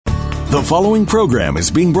The following program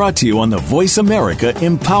is being brought to you on the Voice America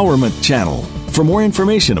Empowerment Channel. For more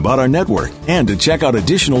information about our network and to check out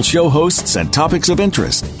additional show hosts and topics of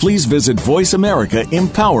interest, please visit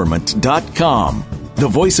voiceamericaempowerment.com. The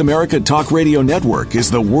Voice America Talk Radio Network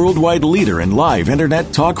is the worldwide leader in live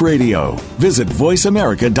Internet talk radio. Visit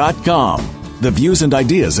voiceamerica.com. The views and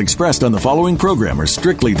ideas expressed on the following program are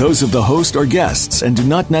strictly those of the host or guests and do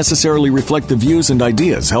not necessarily reflect the views and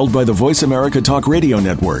ideas held by the Voice America Talk Radio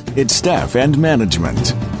Network, its staff, and management.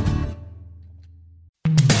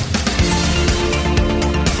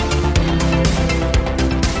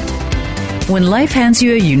 When life hands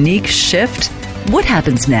you a unique shift, what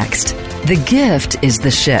happens next? The gift is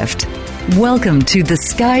the shift. Welcome to The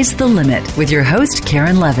Sky's the Limit with your host,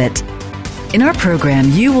 Karen Levitt. In our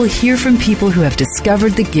program, you will hear from people who have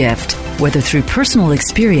discovered the gift, whether through personal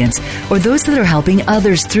experience or those that are helping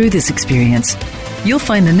others through this experience. You'll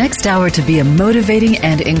find the next hour to be a motivating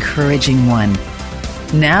and encouraging one.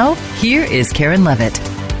 Now, here is Karen Levitt.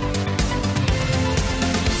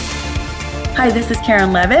 Hi, this is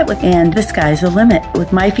Karen Levitt and The Sky's the Limit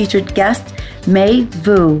with my featured guest, Mai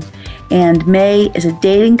Vu. And Mai is a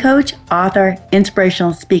dating coach, author,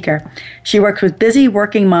 inspirational speaker. She works with busy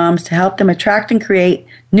working moms to help them attract and create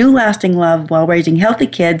new lasting love while raising healthy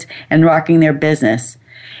kids and rocking their business.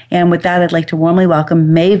 And with that, I'd like to warmly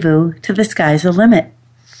welcome Mai Vu to The Sky's the Limit.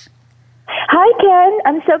 Hi, Karen.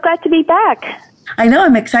 I'm so glad to be back. I know,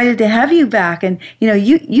 I'm excited to have you back. And,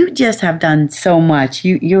 you just have done so much.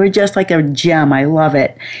 You're just like a gem. I love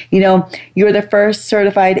it. You're the first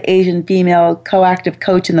certified Asian female coactive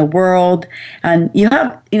coach in the world. And you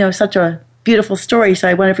have, such a beautiful story. So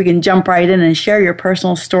I wonder if we can jump right in and share your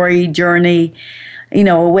personal story, journey,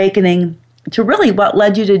 awakening to really what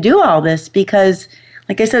led you to do all this. Because,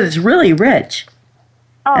 like I said, it's really rich.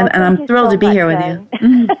 Oh, and I'm thrilled to be here with you.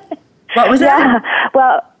 What was that? Yeah,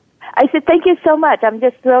 well, I said, thank you so much. I'm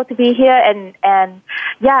just thrilled to be here. And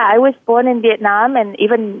I was born in Vietnam, and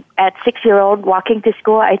even at 6-year-old walking to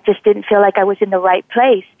school, I just didn't feel like I was in the right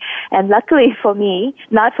place. And luckily for me,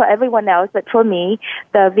 not for everyone else, but for me,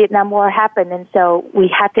 the Vietnam War happened. And so we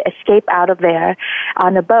had to escape out of there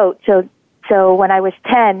on a boat. So when I was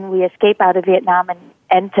 10, we escaped out of Vietnam and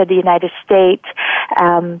entered the United States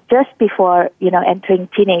just before, entering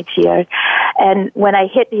teenage years. And when I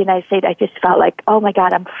hit the United States, I just felt like, oh my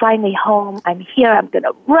God, I'm finally home. I'm here. I'm going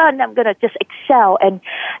to run. I'm going to just excel. And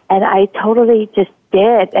I totally just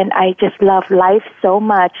did. And I just loved life so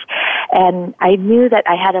much. And I knew that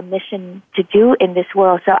I had a mission to do in this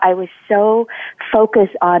world. So I was so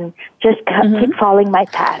focused on just keep following my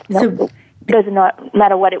path. It doesn't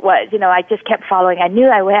matter what it was. I just kept following. I knew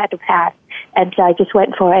I had to pass. And so I just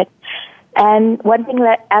went for it. And one thing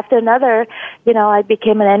led after another, I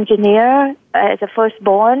became an engineer as a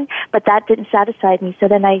firstborn, but that didn't satisfy me. So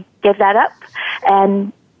then I gave that up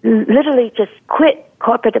and literally just quit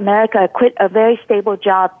corporate America, quit a very stable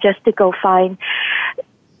job just to go find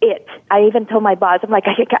it. I even told my boss, I'm like,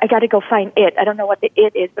 I got to go find it. I don't know what the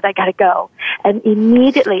it is, but I got to go. And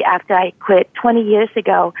immediately after I quit 20 years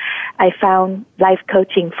ago, I found life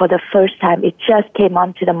coaching for the first time. It just came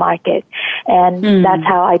onto the market. And that's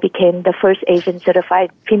how I became the first Asian certified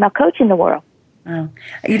female coach in the world. Oh.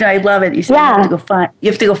 I love it. You said you have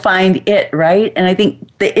to go find it, right? And I think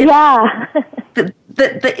the it, the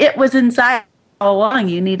it was inside all along.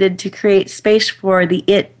 You needed to create space for the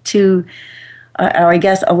it to, or I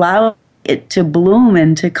guess, allow it to bloom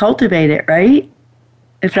and to cultivate it, right?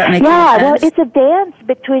 If that makes sense. Yeah, well, it's a dance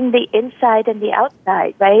between the inside and the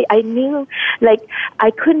outside, right? I knew,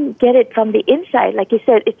 I couldn't get it from the inside. Like you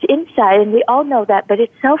said, it's inside, and we all know that, but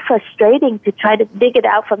it's so frustrating to try to dig it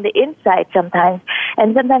out from the inside sometimes.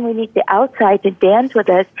 And sometimes we need the outside to dance with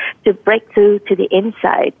us to break through to the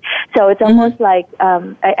inside. So it's almost like,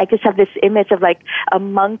 I just have this image of like a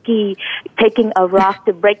monkey taking a rock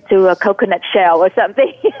to break through a coconut shell or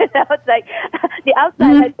something. It's like the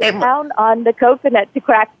outside has to pound on the coconut to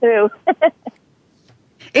crack through.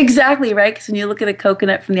 Exactly, right? Because when you look at a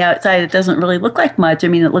coconut from the outside, it doesn't really look like much.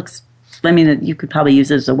 You could probably use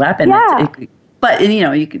it as a weapon. Yeah. But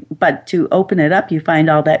to open it up, you find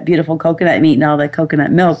all that beautiful coconut meat and all that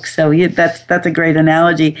coconut milk. So that's a great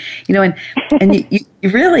analogy. And you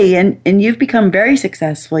really, and you've become very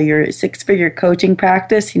successful. Your 6-figure coaching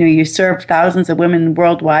practice, you served thousands of women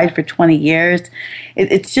worldwide for 20 years.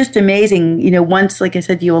 It's just amazing. Once, like I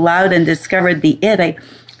said, you allowed and discovered the it,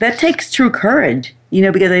 that takes true courage,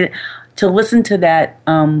 because to listen to that,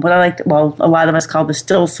 what a lot of us call the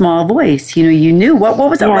still small voice. You knew what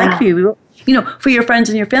was it like for you? For your friends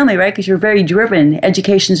and your family, right? Because you're very driven.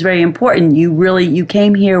 Education is very important. You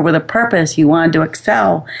came here with a purpose. You wanted to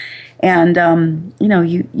excel. And,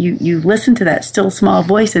 you listened to that still small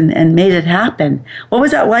voice and made it happen. What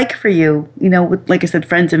was that like for you, with, like I said,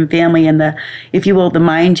 friends and family and the, if you will, the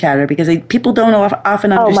mind chatter? Because people don't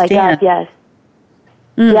often understand. Oh, my God, yes.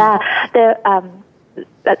 Mm. Yeah,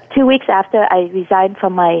 2 weeks after I resigned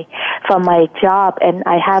from my job, and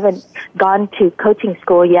I haven't gone to coaching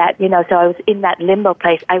school yet, so I was in that limbo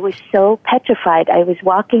place. I was so petrified. I was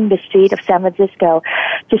walking the street of San Francisco,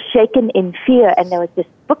 just shaken in fear, and there was this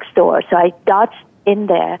bookstore, so I dodged in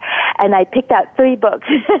there, and I picked out 3 books.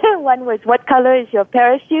 One was What Color is Your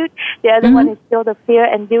Parachute? The other one is Feel the Fear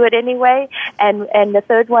and Do It Anyway, and the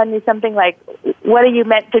third one is something like, What are you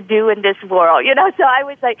meant to do in this world? So I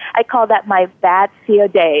was like, I call that my bad fear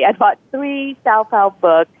day. I bought 3 self-help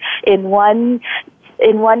books in one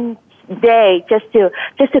day just to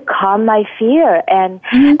calm my fear, and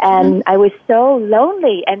I was so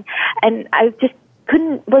lonely, and I just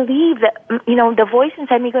couldn't believe that, the voice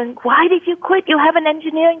inside me going, why did you quit? You have an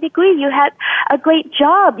engineering degree. You had a great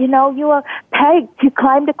job. You were pegged to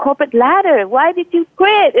climb the corporate ladder. Why did you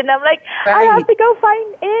quit? And I'm like, I have to go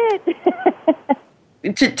find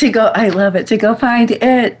it. To go, I love it. To go find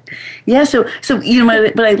it. Yeah. So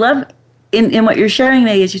what I love in what you're sharing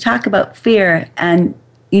today is you talk about fear, and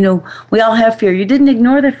we all have fear. You didn't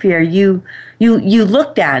ignore the fear. You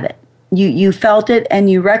looked at it. You felt it and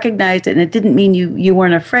you recognized it, and it didn't mean you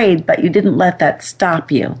weren't afraid, but you didn't let that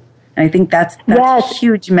stop you. And I think that's a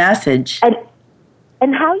huge message.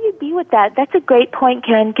 And how you deal with that, that's a great point,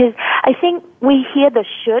 Karen, because I think we hear the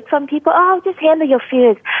should from people, just handle your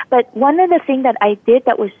fears. But one of the things that I did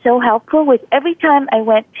that was so helpful was every time I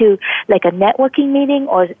went to like a networking meeting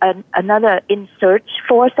or another in search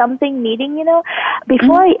for something meeting,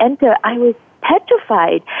 before I enter, I was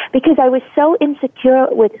petrified because I was so insecure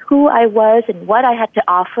with who I was and what I had to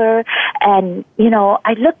offer, and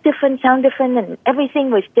I looked different, sound different, and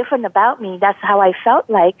everything was different about me. That's how I felt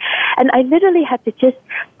like, and I literally had to just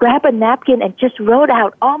grab a napkin and just wrote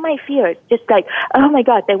out all my fears, just like, oh my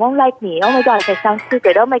God, they won't like me, oh my gosh, I sound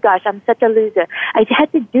stupid, oh my gosh, I'm such a loser. I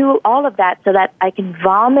had to do all of that so that I can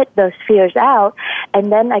vomit those fears out,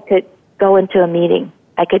 and then I could go into a meeting.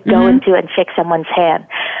 I could go into and shake someone's hand.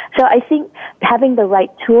 So I think having the right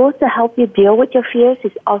tools to help you deal with your fears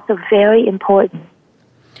is also very important.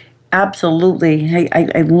 Absolutely.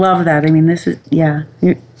 I love that. I mean, this is,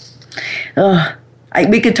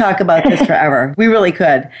 we could talk about this forever. We really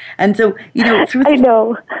could. And so, I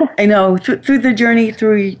know. Through the journey,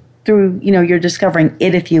 through you're discovering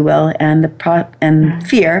it, if you will, and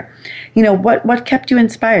fear, what kept you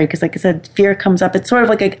inspired? Because like I said, fear comes up. It's sort of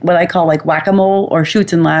like what I call like whack-a-mole or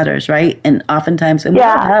chutes and ladders, right? And oftentimes, we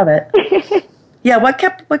all have it. Yeah. What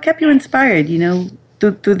kept you inspired,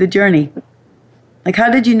 through the journey? Like,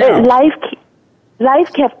 how did you know?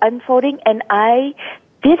 Life kept unfolding, and I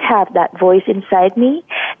did have that voice inside me,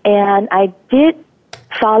 and I did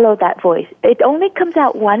follow that voice. It only comes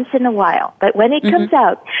out once in a while, but when it comes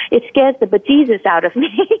out, it scares the bejesus out of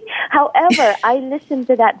me. However, I listen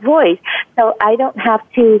to that voice, so I don't have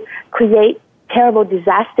to create terrible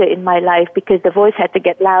disaster in my life because the voice had to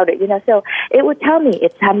get louder, so it would tell me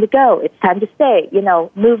it's time to go, it's time to stay,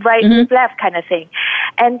 move right, move left kind of thing.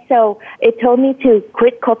 And so it told me to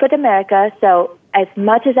quit corporate America. So as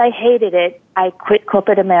much as I hated it, I quit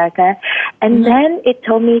corporate America. And then it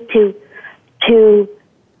told me to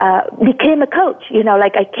became a coach,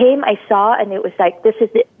 like I saw, and it was like, this is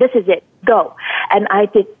it, go. And I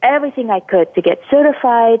did everything I could to get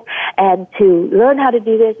certified and to learn how to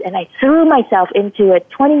do this. And I threw myself into it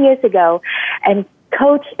 20 years ago and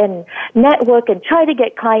coach and network and try to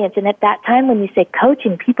get clients. And at that time, when you say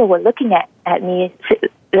coaching, people were looking at me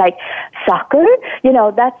like, soccer?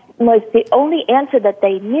 That was the only answer that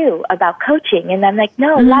they knew about coaching. And I'm like,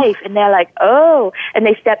 no, life. And they're like, oh, and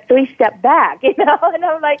they 3 step back, and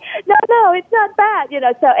I'm like, no, it's not bad,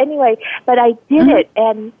 So anyway, but I did it.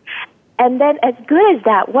 And then as good as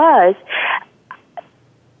that was,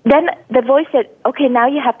 then the voice said, okay, now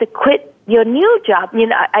you have to quit your new job.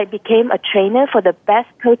 I became a trainer for the best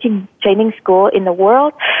coaching training school in the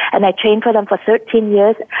world, and I trained for them for 13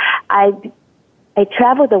 years. I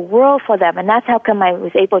traveled the world for them, and that's how come I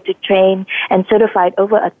was able to train and certified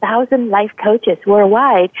over 1,000 life coaches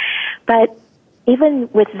worldwide. But even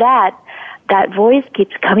with that voice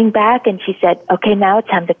keeps coming back, and she said, okay, now it's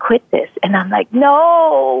time to quit this. And I'm like,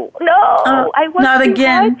 no, I worked too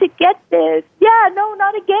hard to get this. Yeah, no,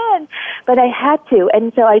 not again. But I had to.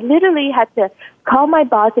 And so I literally had to call my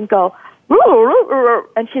boss and go,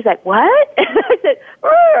 and she's like, what? And I said,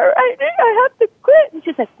 I think I have to quit. And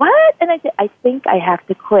she's like, what? And I said, I think I have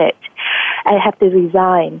to quit. I have to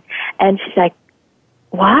resign. And she's like,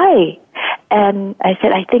 why? And I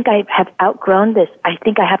said, I think I have outgrown this. I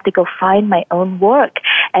think I have to go find my own work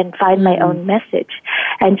and find my own message.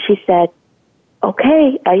 And she said,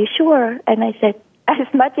 okay, are you sure? And I said, as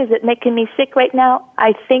much as it's making me sick right now,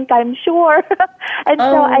 I think I'm sure. And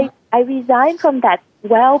so I resigned from that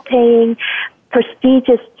well-paying,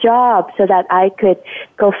 prestigious job so that I could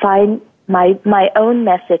go find my own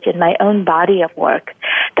message and my own body of work.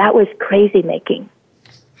 That was crazy making.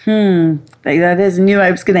 That is new. I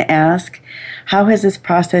was going to ask, how has this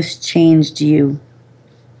process changed you?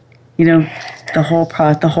 You know, the whole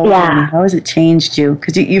journey. How has it changed you?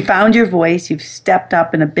 Because you found your voice. You've stepped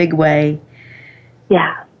up in a big way.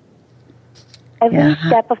 Yeah. Every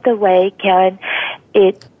step of the way, Karen,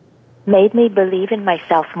 it made me believe in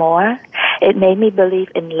myself more. It made me believe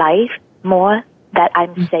in life more, that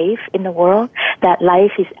I'm safe in the world, that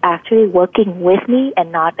life is actually working with me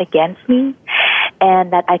and not against me,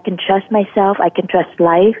 and that I can trust myself, I can trust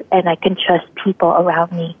life, and I can trust people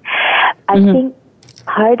around me. I think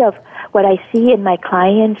part of what I see in my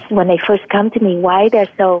clients when they first come to me, why they're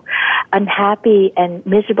so unhappy and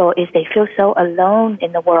miserable, is they feel so alone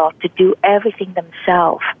in the world to do everything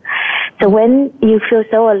themselves. So when you feel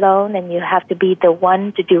so alone and you have to be the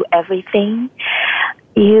one to do everything,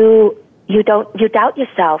 you doubt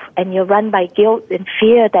yourself and you run by guilt and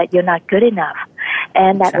fear that you're not good enough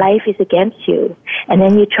and that life is against you. And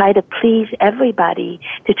then you try to please everybody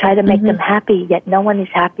to try to make them happy, yet no one is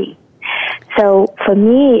happy. So for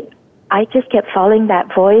me, I just kept following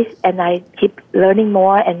that voice and I keep learning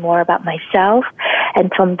more and more about myself.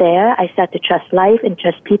 And from there, I start to trust life and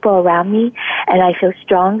trust people around me. And I feel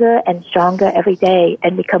stronger and stronger every day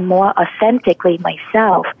and become more authentically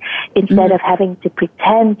myself instead of having to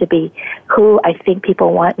pretend to be who I think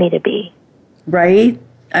people want me to be. Right?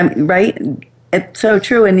 Right? It's so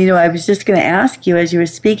true. And, I was just going to ask you as you were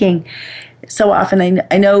speaking, so often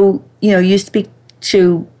I know, you speak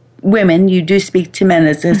to women, you do speak to men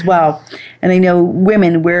as well. And I know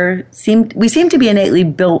women, we seem to be innately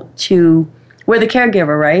built to, we're the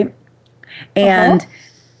caregiver, right? And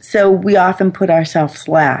so we often put ourselves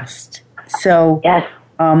last. So, yes.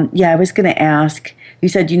 I was going to ask, you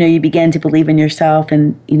said, you began to believe in yourself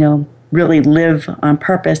and, really live on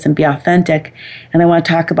purpose and be authentic. And I want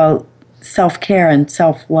to talk about self-care and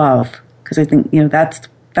self-love, because I think,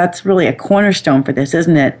 that's really a cornerstone for this,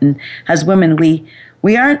 isn't it? And as women, we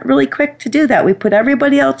aren't really quick to do that. We put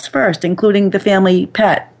everybody else first, including the family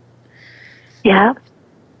pet. Yeah.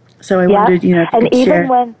 So I wondered, and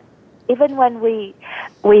even when we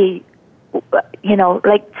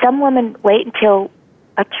like some women wait until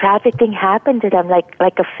a tragic thing happened to them, like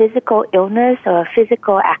a physical illness or a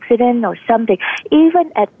physical accident or something.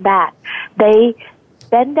 Even at that, they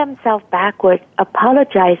bend themselves backwards,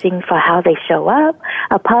 apologizing for how they show up,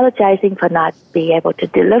 apologizing for not being able to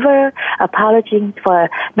deliver, apologizing for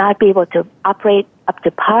not being able to operate up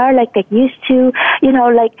to par like they used to.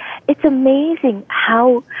 It's amazing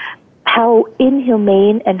how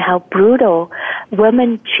inhumane and how brutal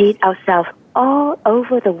women treat ourselves all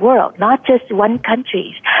over the world, not just one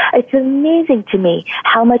country. It's amazing to me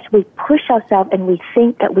how much we push ourselves and we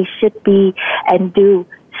think that we should be and do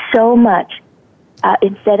so much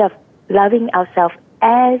instead of loving ourselves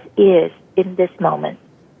as is in this moment.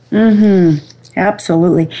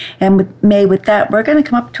 Absolutely. And with that, we're going to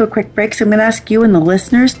come up to a quick break. So I'm going to ask you and the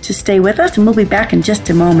listeners to stay with us, and we'll be back in just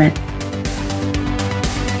a moment.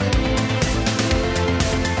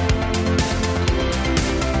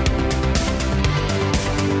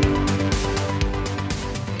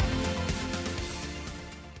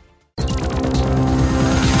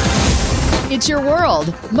 It's your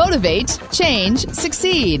world. Motivate, change,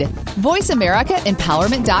 succeed.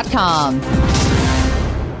 VoiceAmericaEmpowerment.com.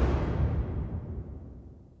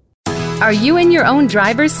 Are you in your own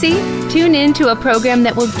driver's seat? Tune in to a program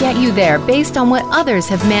that will get you there based on what others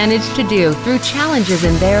have managed to do through challenges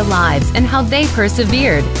in their lives and how they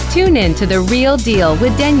persevered. Tune in to The Real Deal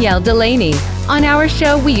with Danielle Delaney. On our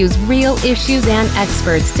show, we use real issues and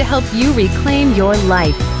experts to help you reclaim your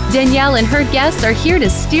life. Danielle and her guests are here to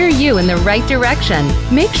steer you in the right direction.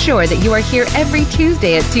 Make sure that you are here every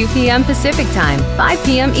Tuesday at 2 p.m. Pacific Time, 5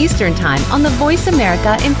 p.m. Eastern Time on the Voice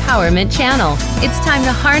America Empowerment Channel. It's time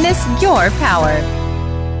to harness your power.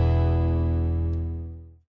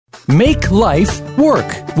 Make Life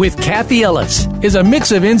Work with Kathy Ellis is a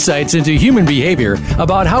mix of insights into human behavior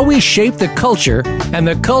about how we shape the culture and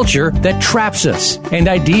the culture that traps us, and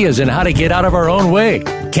ideas on how to get out of our own way.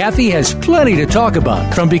 Kathy has plenty to talk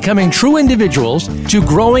about, from becoming true individuals to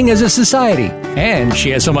growing as a society. And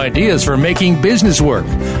she has some ideas for making business work,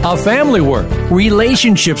 a family work,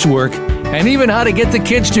 relationships work, and even how to get the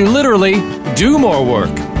kids to literally do more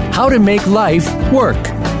work. How to make life work.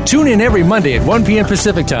 Tune in every Monday at 1 p.m.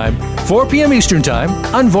 Pacific Time, 4 p.m. Eastern Time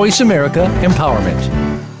on Voice America Empowerment.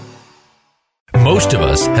 Most of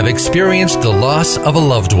us have experienced the loss of a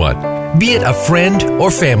loved one, be it a friend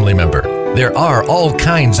or family member. There are all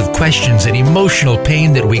kinds of questions and emotional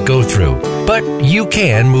pain that we go through, but you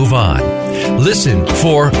can move on. Listen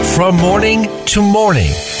for From Morning to Morning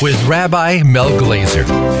with Rabbi Mel Glazer.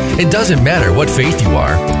 It doesn't matter what faith you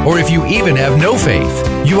are, or if you even have no faith,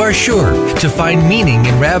 you are sure to find meaning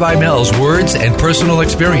in Rabbi Mel's words and personal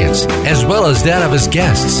experience, as well as that of his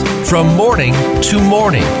guests. From Morning to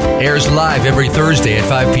Morning airs live every Thursday at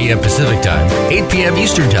 5 p.m. Pacific Time, 8 p.m.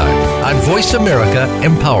 Eastern Time on Voice America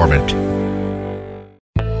Empowerment.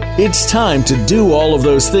 It's time to do all of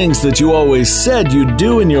those things that you always said you'd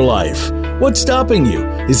do in your life. What's stopping you?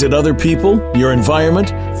 Is it other people, your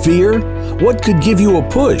environment, fear? What could give you a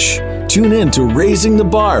push? Tune in to Raising the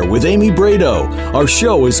Bar with Amy Brado. Our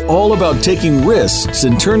show is all about taking risks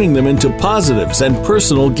and turning them into positives and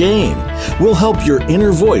personal gain. We'll help your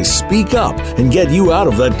inner voice speak up and get you out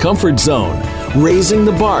of that comfort zone. Raising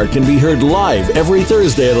the Bar can be heard live every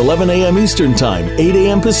Thursday at 11 a.m. Eastern Time, 8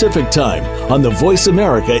 a.m. Pacific Time on the Voice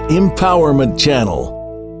America Empowerment Channel.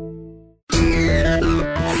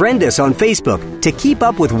 Friend us on Facebook to keep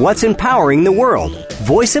up with what's empowering the world.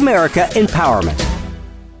 Voice America Empowerment.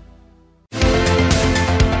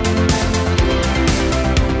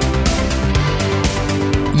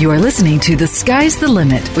 You are listening to The Sky's the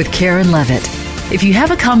Limit with Karen Levitt. If you have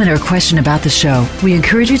a comment or question about the show, we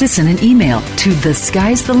encourage you to send an email to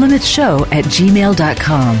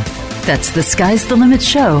thesky'sthelimitshow@gmail.com. That's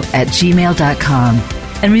thesky'sthelimitshow@gmail.com.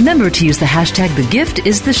 And remember to use the hashtag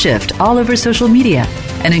 #TheGiftIsTheShift all over social media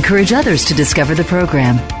and encourage others to discover the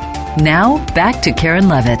program. Now, back to Karen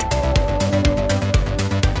Levitt.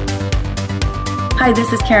 Hi,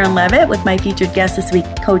 this is Karen Levitt with my featured guest this week,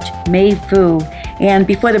 Coach Mai Vu. And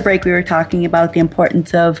before the break, we were talking about the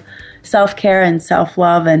importance of self-care and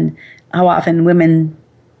self-love and how often women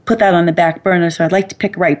put that on the back burner. So I'd like to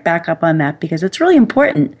pick right back up on that because it's really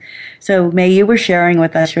important. So Mai, you were sharing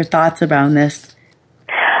with us your thoughts around this.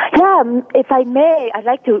 Yeah, if I may, I'd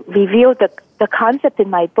like to reveal the concept in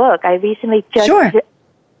my book. I recently just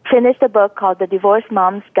finished a book called The Divorced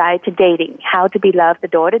Mom's Guide to Dating, How to Be Loved,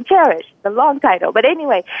 Adored, and Cherished. The long title. But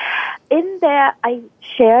anyway, in there I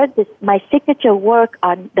shared my signature work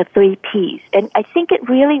on the 3 Ps. And I think it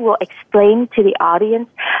really will explain to the audience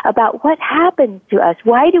about what happens to us.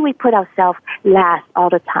 Why do we put ourselves last all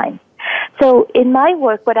the time? So in my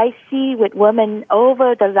work, what I see with women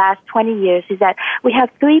over the last 20 years is that we have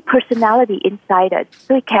 3 personality inside us,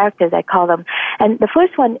 3 characters, I call them. And the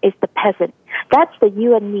first one is the peasant. That's the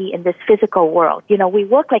you and me in this physical world. You know, we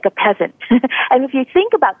work like a peasant. And if you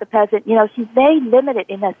think about the peasant, you know, she's very limited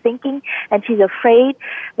in her thinking and she's afraid,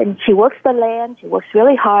 and she works the land, she works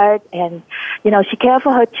really hard, and, you know, she cares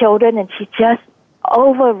for her children, and she's just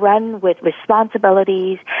overrun with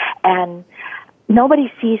responsibilities, and nobody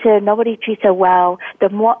sees her, nobody treats her well. The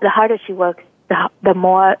harder she works, the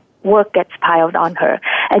more work gets piled on her.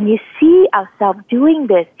 And you see ourselves doing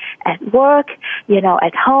this at work, you know,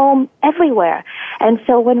 at home, everywhere. And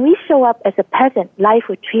so when we show up as a peasant, life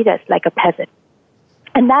would treat us like a peasant.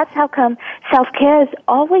 And that's how come self-care is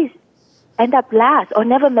always end up last or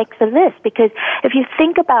never makes the list. Because if you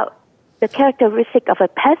think about the characteristic of a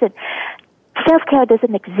peasant, self-care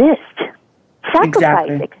doesn't exist.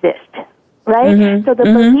 Sacrifice exists. Right? Mm-hmm. So the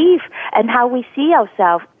belief and how we see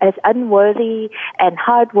ourselves as unworthy and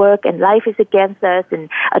hard work and life is against us and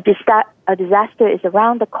a disaster is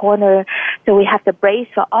around the corner. So we have to brace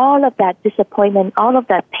for all of that disappointment, all of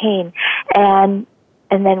that pain, and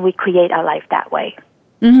then we create our life that way.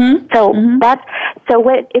 Mm-hmm. So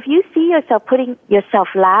if you see yourself putting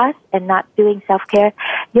yourself last and not doing self-care,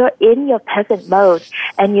 you're in your peasant mode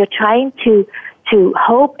and you're trying to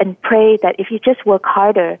hope and pray that if you just work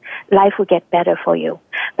harder, life will get better for you.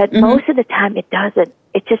 But most of the time it doesn't.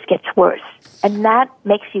 It just gets worse. And that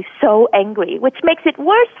makes you so angry, which makes it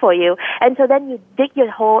worse for you. And so then you dig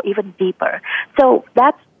your hole even deeper. So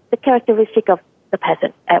that's the characteristic of the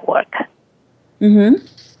peasant at work. You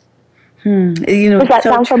know, does that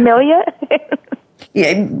sound familiar?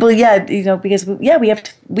 Yeah, well, yeah, you know, because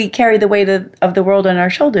we carry the weight of the world on our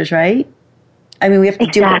shoulders, right? I mean, we have to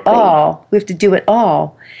do it all. We have to do it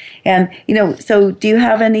all. And, so do you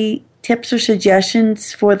have any tips or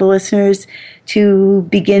suggestions for the listeners to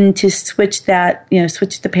begin to switch that,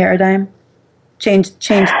 switch the paradigm? Change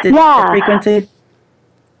the frequency?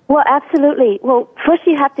 Well, absolutely. Well, first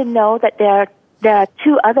you have to know that there are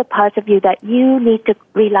two other parts of you that you need to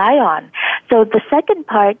rely on. So the second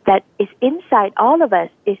part that is inside all of us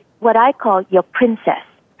is what I call your princess.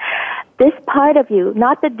 This part of you,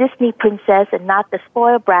 not the Disney princess and not the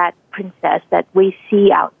spoiled brat princess that we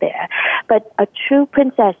see out there, but a true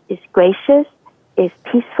princess is gracious, is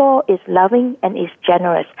peaceful, is loving, and is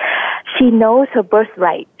generous. She knows her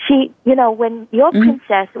birthright. When your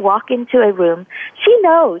princess walk into a room, she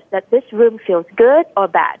knows that this room feels good or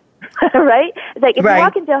bad. Right? It's like if you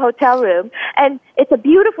walk into a hotel room and it's a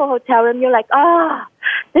beautiful hotel room, you're like,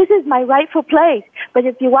 this is my rightful place. But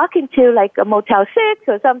if you walk into like a Motel 6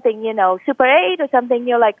 or something, Super 8 or something,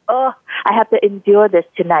 you're like, I have to endure this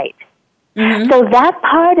tonight. Mm-hmm. So that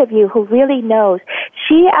part of you who really knows,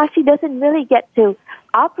 she actually doesn't really get to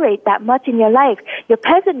operate that much in your life. Your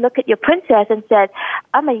peasant look at your princess and said,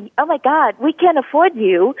 oh my God, we can't afford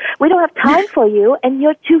you. We don't have time for you, and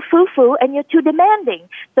you're too foo-foo and you're too demanding.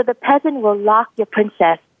 So the peasant will lock your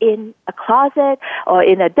princess in a closet or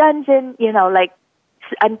in a dungeon,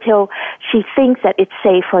 until she thinks that it's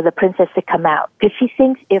safe for the princess to come out. Because she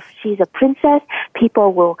thinks if she's a princess,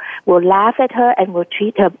 people will laugh at her and will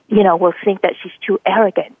treat her, will think that she's too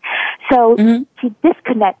arrogant. So she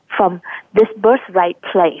disconnects from this birthright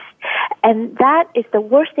place. And that is the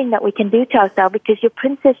worst thing that we can do to ourselves, because your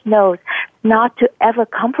princess knows not to ever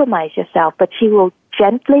compromise yourself, but she will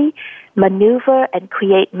gently maneuver and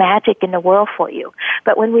create magic in the world for you.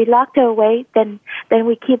 But when we lock her away, then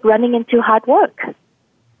we keep running into hard work.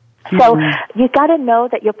 So you got to know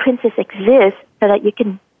that your princess exists so that you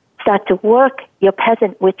can start to work your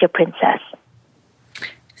peasant with your princess.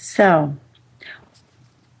 So,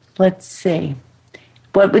 let's see.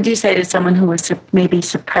 What would you say to someone who was maybe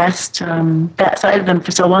suppressed that side of them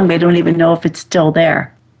for so long they don't even know if it's still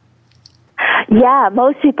there? Yeah,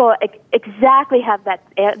 most people exactly have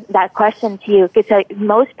that question to you, because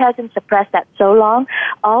most peasants suppress that so long,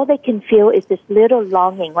 all they can feel is this little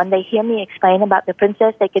longing. When they hear me explain about the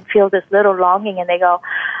princess, they can feel this little longing, and they go,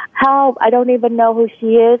 help, I don't even know who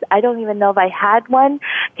she is. I don't even know if I had one.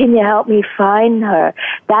 Can you help me find her?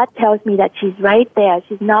 That tells me that she's right there.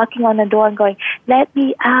 She's knocking on the door and going, let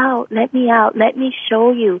me out, let me out, let me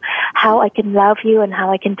show you how I can love you and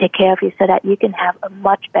how I can take care of you so that you can have a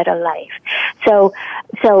much better life. So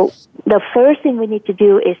the first thing we need to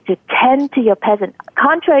do is to tend to your peasant.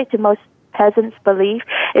 Contrary to most peasants' belief,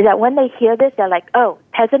 is that when they hear this, they're like, oh,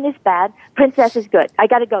 peasant is bad, princess is good. I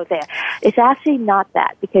got to go there. It's actually not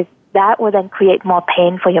that, because that will then create more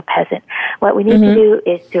pain for your peasant. What we need to do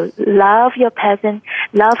is to love your peasant,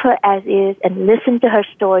 love her as is, and listen to her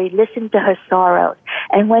story, listen to her sorrows.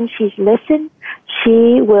 And when she's listened,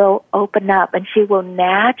 she will open up and she will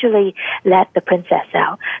naturally let the princess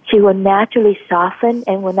out. She will naturally soften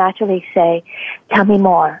and will naturally say, tell me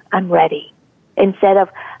more, I'm ready. Instead of,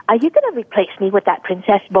 are you going to replace me with that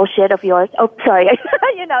princess bullshit of yours? Oh, sorry.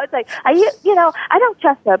 It's like, are you, I don't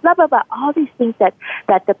trust her, blah, blah, blah. All these things that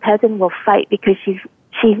the peasant will fight because she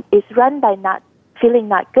is run by not feeling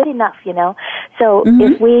not good enough, So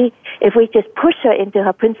if we just push her into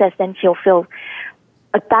her princess, then she'll feel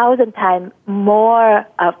 1,000 times more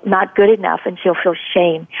of not good enough, and she'll feel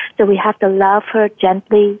shame. So we have to love her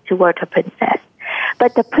gently toward her princess.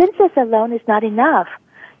 But the princess alone is not enough.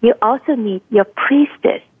 You also need your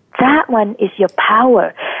priestess. That one is your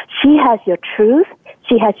power. She has your truth.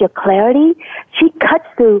 She has your clarity. She cuts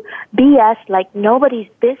through BS like nobody's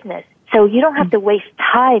business. So you don't have to waste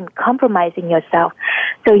time compromising yourself.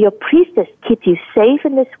 So your priestess keeps you safe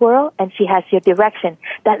in this world, and she has your direction.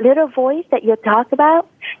 That little voice that you talk about,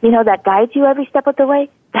 that guides you every step of the way,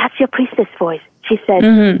 that's your priestess voice. She says,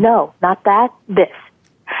 no, not that, this.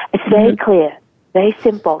 It's very clear, very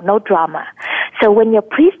simple, no drama. So when your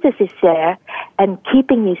priestess is there and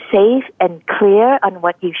keeping you safe and clear on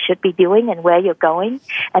what you should be doing and where you're going,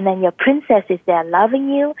 and then your princess is there loving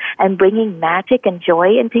you and bringing magic and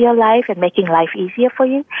joy into your life and making life easier for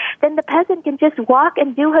you, then the peasant can just walk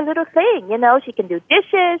and do her little thing. She can do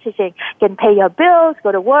dishes, she can pay your bills,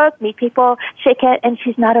 go to work, meet people, shake hands, and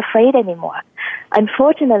she's not afraid anymore.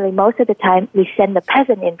 Unfortunately, most of the time, we send the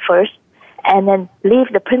peasant in first, and then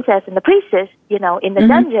leave the princess and the priestess, in the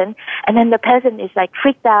dungeon, and then the peasant is like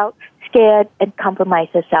freaked out, scared, and compromise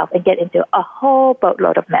herself and get into a whole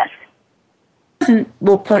boatload of mess.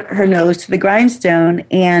 Will put her nose to the grindstone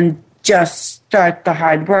and just start the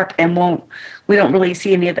hard work, and we don't really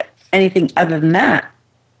see anything other than that.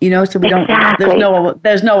 So we don't.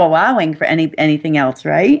 There's no allowing for anything else,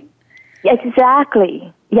 right?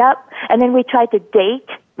 Exactly. Yep. And then we try to date.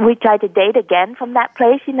 We try to date again from that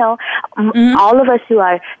place. All of us who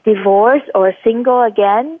are divorced or single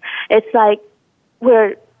again, it's like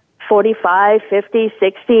we're 45, 50,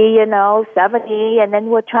 60, 70, and then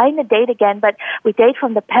we're trying to date again, but we date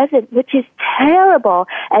from the present, which is terrible,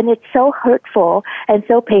 and it's so hurtful and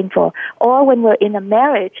so painful. Or when we're in a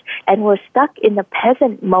marriage and we're stuck in the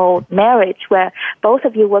peasant mode marriage where both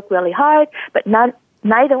of you work really hard, but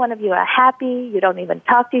neither one of you are happy. You don't even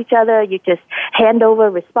talk to each other. You just hand over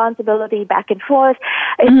responsibility back and forth.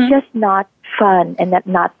 It's just not fun and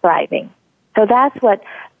not thriving. So that's what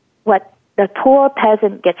the poor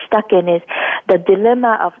peasant gets stuck in, is the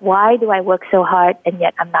dilemma of why do I work so hard and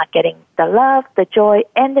yet I'm not getting the love, the joy,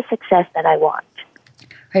 and the success that I want.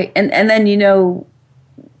 Right. And then,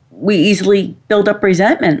 we easily build up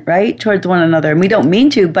resentment, right, towards one another. And we don't mean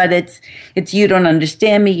to, but it's you don't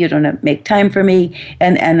understand me, you don't make time for me.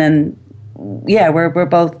 And then, we're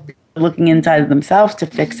both looking inside of themselves to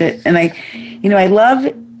fix it. And I love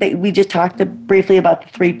that we just talked briefly about the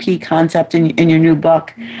 3P concept in your new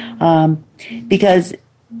book, because,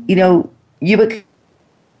 you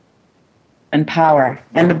and power,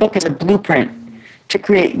 and the book is a blueprint to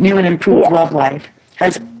create new and improved love life,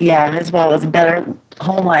 as well as a better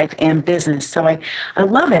home life and business. So I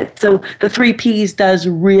love it. So the 3Ps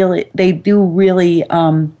do really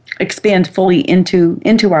expand fully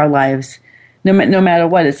into our lives, no matter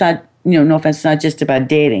what. It's not, no offense, it's not just about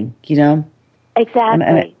dating,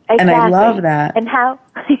 Exactly. And I love that. And how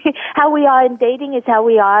we are in dating is how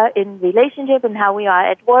we are in relationship, and how we are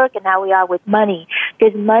at work, and how we are with money.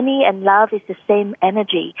 Because money and love is the same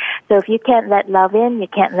energy. So if you can't let love in, you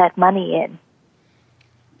can't let money in.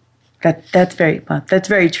 That's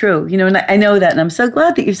very true. And I know that, and I'm so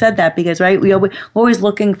glad that you said that, because we're always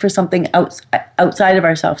looking for something outside of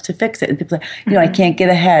ourselves to fix it. And people say, I can't get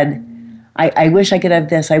ahead. I wish I could have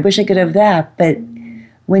this. I wish I could have that. But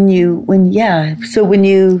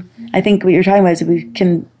I think what you're talking about is we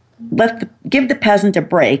can give the peasant a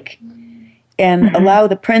break and allow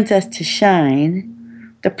the princess to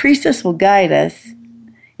shine. The priestess will guide us,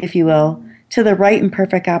 if you will, to the right and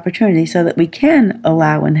perfect opportunity so that we can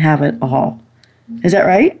allow and have it all. Is that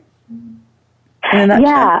right?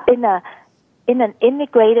 Yeah, in an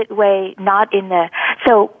integrated way, not in a...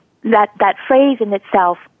 So that phrase in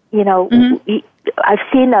itself, I've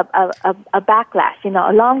seen a backlash.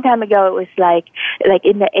 A long time ago it was like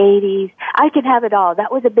in the 80s, I can have it all.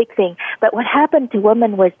 That was a big thing. But what happened to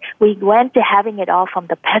women was we went to having it all from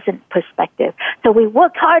the peasant perspective. So we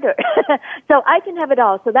worked harder. So I can have it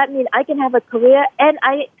all. So that means I can have a career, and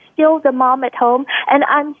I still the mom at home, and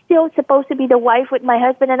I'm still supposed to be the wife with my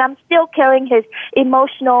husband, and I'm still carrying his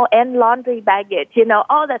emotional and laundry baggage,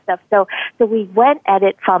 all that stuff. So we went at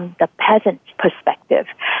it from the peasant's perspective.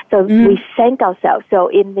 So we sank ourselves. So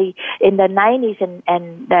in the 90s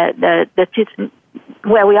and the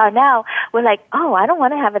where we are now, we're like, oh, I don't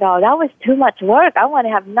want to have it all. That was too much work. I want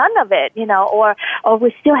to have none of it, or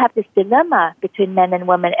we still have this dilemma between men and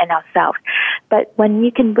women and ourselves. But when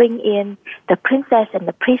you can bring in the princess and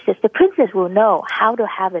the princess will know how to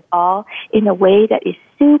have it all in a way that is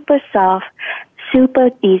super soft, super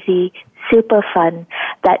easy, super fun,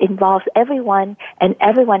 that involves everyone, and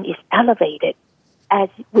everyone is elevated as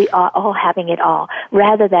we are all having it all,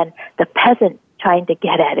 rather than the peasant trying to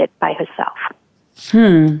get at it by herself.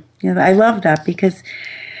 Yeah, I love that, because,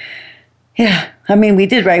 we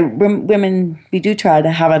did, right? Women, we do try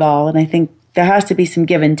to have it all, and I think there has to be some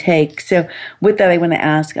give and take. So with that, I want to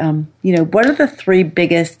ask, what are the three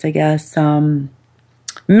biggest,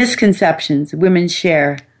 misconceptions women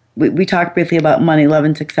share? We talked briefly about money, love,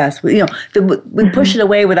 and success. We push it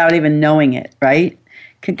away without even knowing it, right?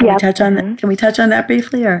 Can we touch on that? Can we touch on that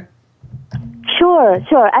briefly, or? Sure.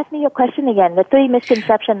 Ask me your question again. The three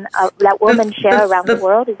misconceptions that women share around the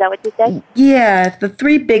world. Is that what you said? Yeah, the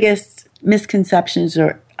three biggest misconceptions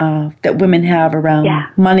that women have around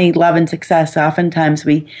money, love, and success. Oftentimes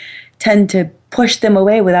we tend to push them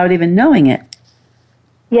away without even knowing it.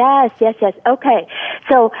 Yes. Okay.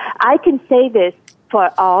 So I can say this for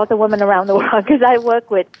all the women around the world, because I work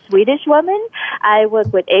with Swedish women, I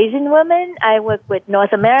work with Asian women, I work with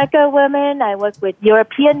North America women, I work with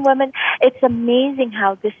European women. It's amazing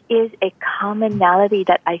how this is a commonality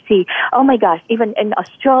that I see. Oh my gosh, even in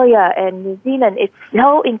Australia and New Zealand, it's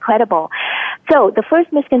so incredible. So the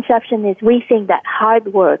first misconception is we think that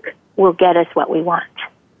hard work will get us what we want.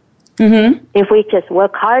 If we just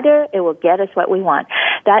work harder, it will get us what we want.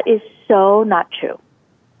 That is so not true.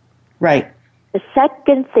 Right. The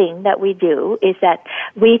second thing that we do is that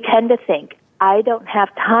we tend to think, I don't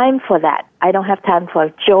have time for that. I don't have time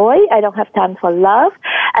for joy. I don't have time for love.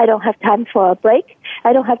 I don't have time for a break.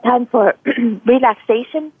 I don't have time for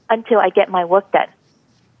relaxation until I get my work done.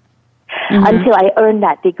 Until I earn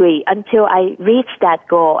that degree, until I reach that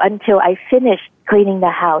goal, until I finish cleaning the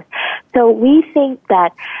house. So we think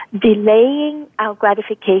that delaying our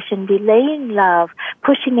gratification, delaying love,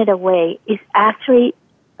 pushing it away is actually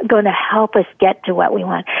going to help us get to what we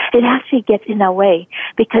want. It actually gets in our way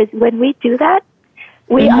because when we do that,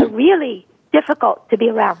 we are really difficult to be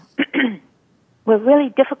around. We're really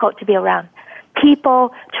difficult to be around.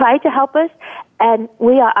 People try to help us, and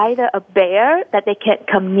we are either a bear that they can't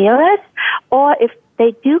come near us, or if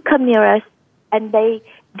they do come near us and they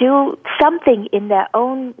do something in their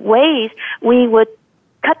own ways, we would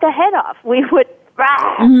cut their head off. We would,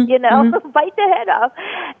 bite their head off.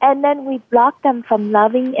 And then we block them from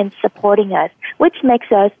loving and supporting us, which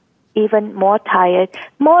makes us even more tired,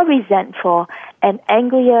 more resentful, and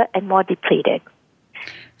angrier and more depleted.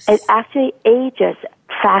 It actually ages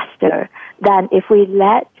faster than if we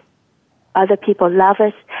let other people love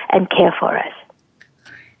us and care for us.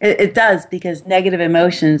 It does, because negative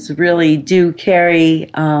emotions really do carry,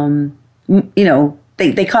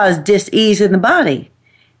 they cause dis-ease in the body.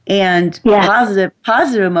 And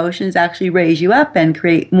positive emotions actually raise you up and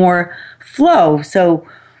create more flow. So,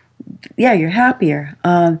 yeah, you're happier.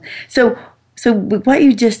 So what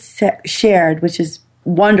you just shared, which is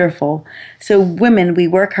wonderful. So women, we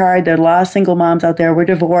work hard. There are a lot of single moms out there. We're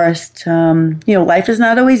divorced. Life is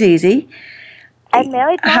not always easy. And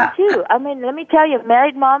married mom too. I mean, let me tell you,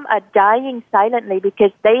 married mom are dying silently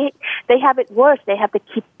because they have it worse. They have to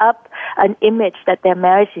keep up an image that their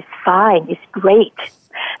marriage is fine, is great.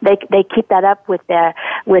 They keep that up with their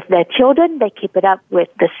children. They keep it up with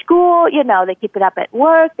the school. They keep it up at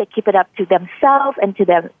work. They keep it up to themselves and to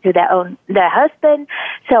their husband.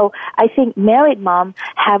 So I think married moms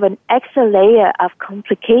have an extra layer of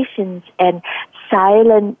complications and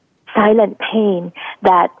silent pain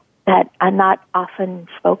that are not often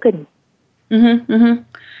spoken. And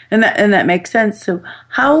that makes sense. So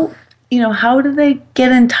how do they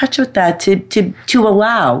get in touch with that to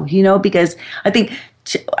allow? Because I think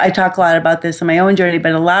I talk a lot about this in my own journey,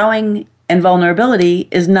 but allowing and vulnerability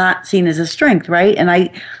is not seen as a strength, right? And I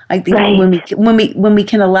think when we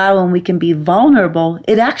can allow and we can be vulnerable,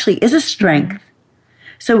 it actually is a strength.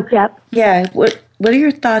 So what are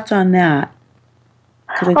your thoughts on that?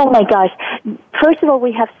 Oh my gosh! First of all,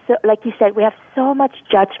 we have, like you said, we have so much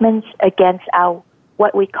judgments against our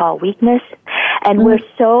what we call weakness, and we're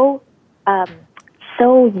so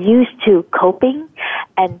used to coping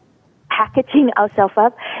and packaging ourselves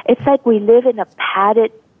up. It's like we live in a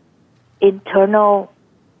padded internal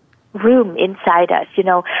room inside us.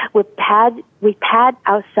 We pad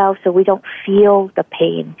ourselves so we don't feel the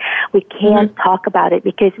pain. We can't talk about it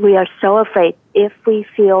because we are so afraid if we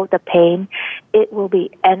feel the pain, it will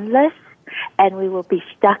be endless and we will be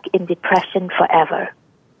stuck in depression forever.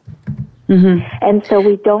 And so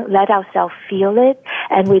we don't let ourselves feel it,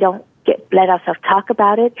 and we don't let ourselves talk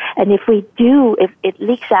about it. And if we do, if it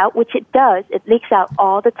leaks out, which it does, it leaks out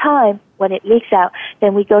all the time. When it leaks out,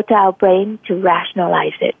 then we go to our brain to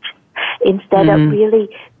rationalize it instead of really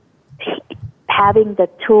having the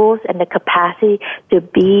tools and the capacity to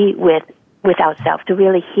be with ourselves, to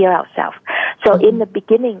really hear ourselves. So in the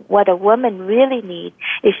beginning, what a woman really needs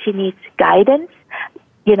is she needs guidance,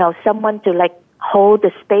 someone to hold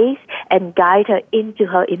the space and guide her into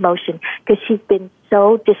her emotion, because she's been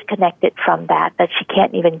so disconnected from that she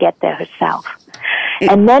can't even get there herself.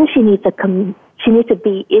 And then she needs to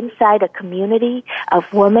be inside a community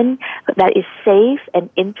of women that is safe and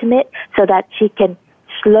intimate, so that she can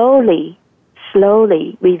slowly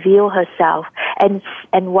reveal herself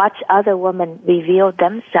and watch other women reveal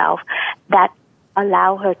themselves, that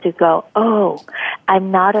allow her to go, oh, I'm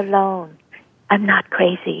not alone. I'm not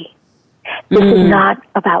crazy. This is not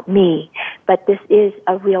about me, but this is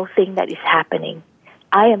a real thing that is happening.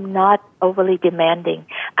 I am not overly demanding.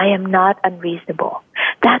 I am not unreasonable.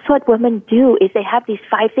 That's what women do, is they have these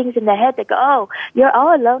 5 things in their head. They go, oh, you're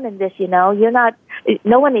all alone in this, you're not,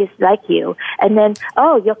 no one is like you. And then,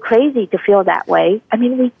 oh, you're crazy to feel that way. I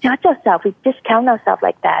mean, we judge ourselves. We discount ourselves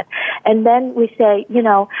like that. And then we say,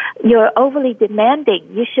 you're overly demanding.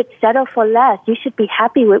 You should settle for less. You should be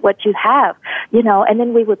happy with what you have, and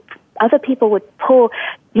then other people would pull,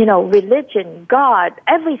 religion, God,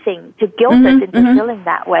 everything to guilt us into feeling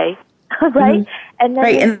that way, right? And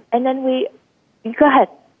then, and then we, go ahead.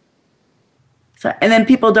 So, and then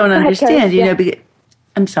people don't understand, because,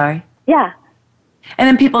 I'm sorry. Yeah. And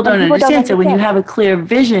then people don't understand. So when you have a clear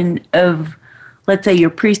vision of let's say your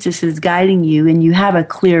priestess is guiding you and you have a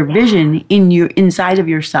clear vision in your inside of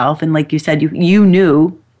yourself, and like you said, you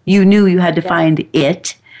knew you had to find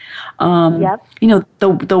it. You know,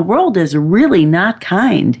 the world is really not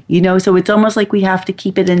kind, you know, so it's almost like we have to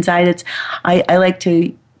keep it inside. I like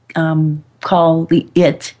to call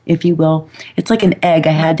it, if you will, it's like an egg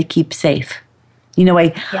I had to keep safe. You know,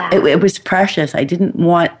 it was precious. I didn't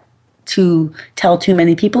want to tell too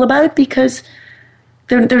many people about it because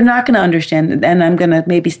they're not going to understand, and I'm going to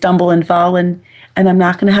maybe stumble and fall, and I'm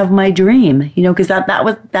not going to have my dream, you know, because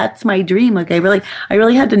that's my dream. Like I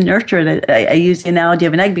really had to nurture it. I use the analogy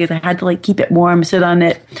of an egg because I had to like keep it warm, sit on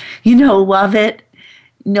it, you know, love it,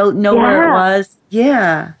 know where it was.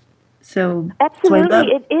 Yeah. So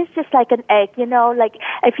absolutely, it is just like an egg, you know. Like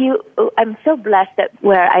I'm so blessed that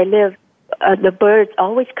where I live, the birds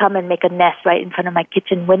always come and make a nest right in front of my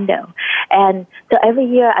kitchen window. And so every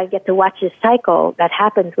year I get to watch this cycle that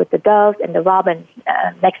happens with the doves and the robins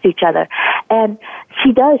next to each other. And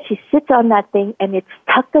she sits on that thing and it's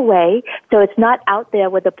tucked away so it's not out there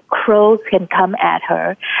where the crows can come at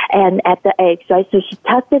her and at the eggs, right? So she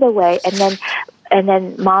tucked it away, and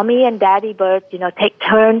then mommy and daddy birds, you know, take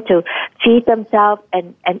turns to feed themselves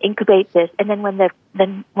and incubate this. And then when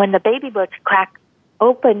the baby birds crack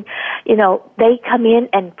open, you know, they come in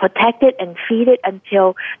and protect it and feed it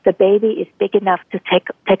until the baby is big enough to take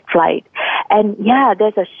flight. And yeah,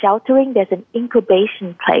 there's a sheltering, there's an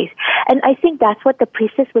incubation place. And I think that's what the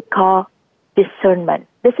priestess would call discernment.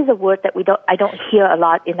 This is a word that I don't hear a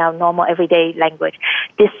lot in our normal everyday language.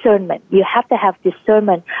 Discernment. You have to have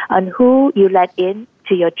discernment on who you let in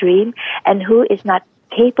to your dream and who is not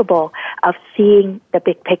capable of seeing the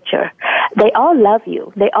big picture. They all love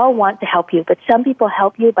you. They all want to help you, but some people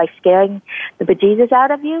help you by scaring the bejesus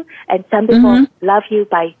out of you, and some people love you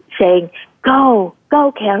by saying, go,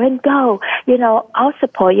 Karen, go. You know, I'll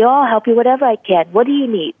support you. I'll help you, whatever I can. What do you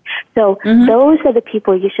need? So those are the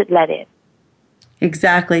people you should let in.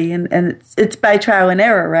 Exactly. And it's by trial and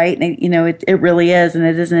error, right? And, you know, it really is. And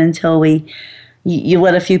it isn't until you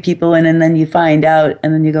let a few people in and then you find out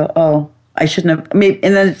and then you go, oh, I shouldn't have, maybe,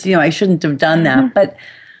 and then it's, you know, I shouldn't have done that. But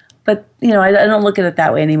you know, I don't look at it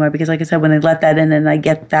that way anymore because, like I said, when I let that in and I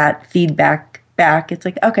get that feedback back, it's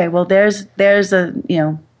like, okay, well, there's a, you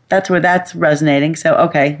know, that's where that's resonating. So,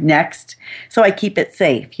 okay, next. So I keep it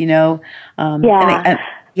safe, you know. And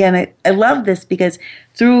I love this because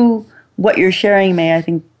through what you're sharing, May, I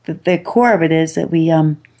think the core of it is that we,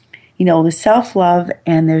 you know, the self-love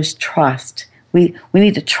and there's trust. We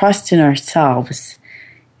need to trust in ourselves.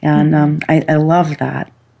 And I love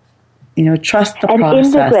that. You know, trust the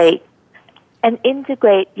process. And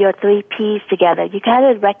integrate your 3 Ps together. You got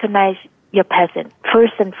to recognize your peasant,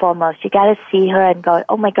 first and foremost. You got to see her and go,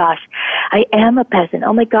 oh my gosh, I am a peasant.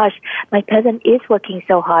 Oh my gosh, my peasant is working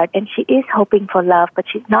so hard and she is hoping for love, but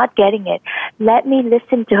she's not getting it. Let me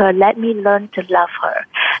listen to her. Let me learn to love her.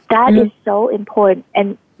 That is so important.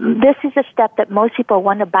 And this is a step that most people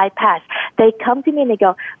want to bypass. They come to me and they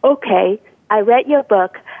go, okay, I read your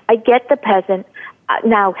book. I get the peasant.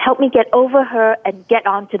 Now help me get over her and get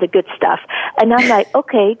on to the good stuff. And I'm like,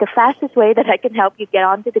 okay, the fastest way that I can help you get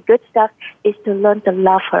on to the good stuff is to learn to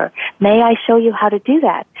love her. May I show you how to do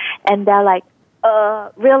that? And they're like,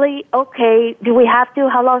 really? Okay. Do we have to?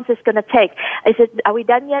 How long is this going to take? I said, are we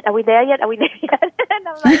done yet? Are we there yet? Are we there yet? And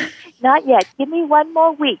I'm like, not yet. Give me 1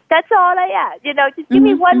 more week. That's all I ask. You know, just give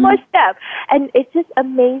me one more step. And it's just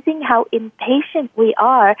amazing how impatient we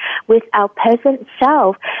are with our peasant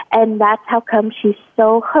self. And that's how come she's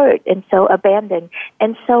so hurt and so abandoned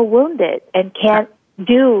and so wounded and can't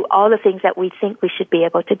do all the things that we think we should be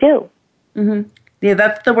able to do. Yeah,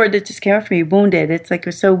 that's the word that just came out for me, wounded. It's like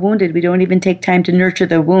we're so wounded, we don't even take time to nurture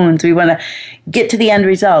the wounds. We want to get to the end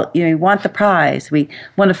result. You know, we want the prize. We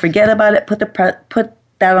want to forget about it, put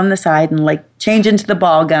that on the side and like change into the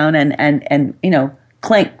ball gown and you know,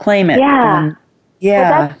 claim it.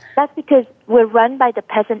 Yeah. Well, that's because we're run by the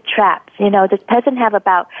peasant traps. You know, this peasant have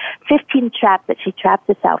about 15 traps that she traps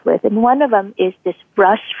herself with. And one of them is this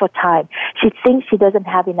rush for time. She thinks she doesn't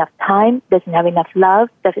have enough time, doesn't have enough love,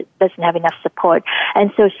 doesn't have enough support.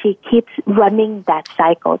 And so she keeps running that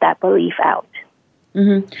cycle, that belief out.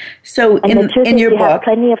 So in your book, you have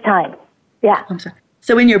plenty of time. Yeah. I'm sorry.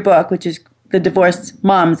 So in your book, which is The Divorced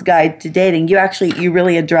Mom's Guide to Dating, you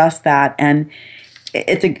really address that. And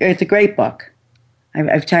it's a great book.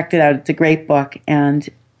 I've checked it out. It's a great book, and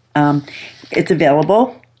it's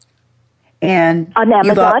available. And on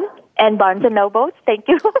Amazon and Barnes and Noble. Thank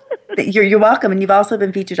you. You're welcome. And you've also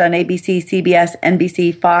been featured on ABC, CBS,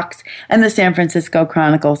 NBC, Fox, and the San Francisco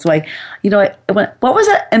Chronicle. So what was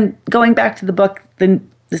it? And going back to the book,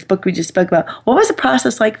 this book we just spoke about. What was the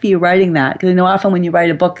process like for you writing that? Because I know often when you write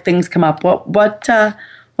a book, things come up. What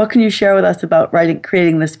can you share with us about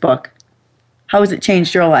creating this book? How has it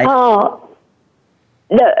changed your life? Oh,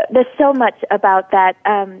 there's so much about that.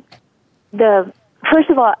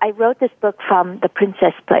 First of all, I wrote this book from the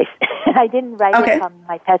princess place. I didn't write it from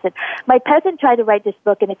my peasant. My peasant tried to write this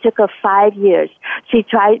book, and it took her 5 years. She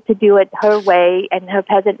tried to do it her way and her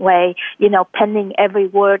peasant way, penning every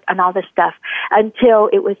word and all this stuff, until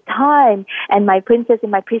it was time, and my princess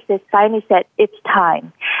and my priestess finally said, it's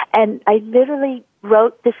time. And I literally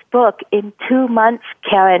wrote this book in 2 months,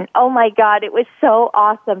 Karen. Oh, my God, it was so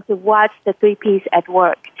awesome to watch the three-piece at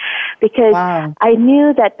work. Because I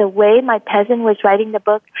knew that the way my peasant was writing the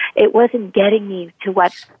book, it wasn't getting me to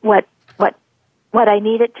what I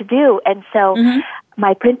needed to do. And so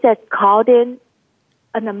my princess called in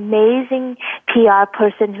an amazing PR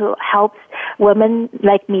person who helps women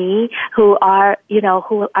like me who are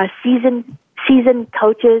seasoned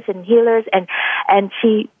coaches and healers, and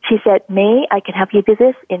she said, May, I can help you do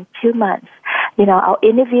this in 2 months. I'll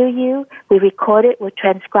interview you, we record it, we'll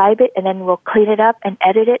transcribe it, and then we'll clean it up and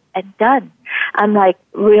edit it, and done. I'm like,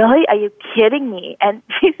 really? Are you kidding me? And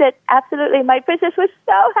she said, absolutely. My princess was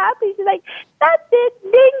so happy. She's like, that's it,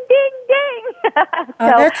 ding, ding, ding.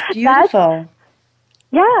 That's beautiful.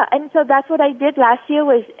 Yeah, and so that's what I did last year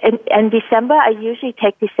was in December. I usually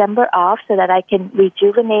take December off so that I can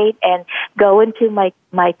rejuvenate and go into my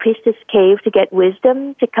priestess cave to get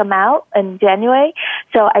wisdom to come out in January.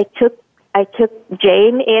 So I took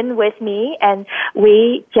Jane in with me, and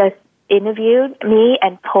we just interviewed me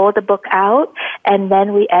and pulled the book out, and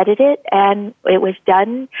then we edited it, and it was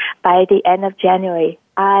done by the end of January.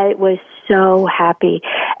 I was so happy.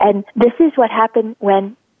 And this is what happened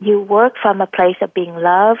when you work from a place of being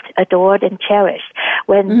loved, adored, and cherished.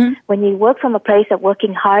 When you work from a place of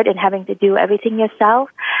working hard and having to do everything yourself,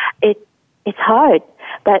 it's hard.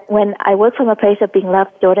 But when I work from a place of being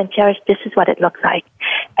loved, adored, and cherished, this is what it looks like.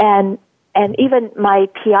 And even my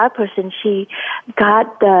PR person, she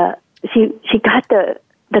got the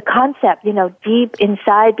concept, deep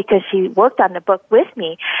inside, because she worked on the book with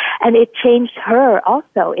me, and it changed her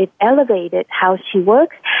also. It elevated how she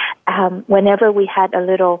works. Whenever we had a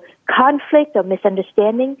little conflict or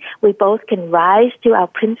misunderstanding, we both can rise to our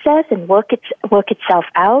princess and work itself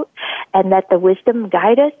out, and let the wisdom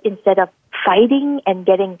guide us instead of fighting and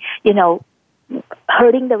getting,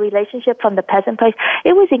 hurting the relationship from the peasant place.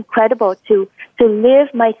 It was incredible to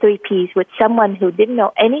live my three-piece with someone who didn't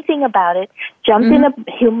know anything about it, jumped in a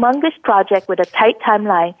humongous project with a tight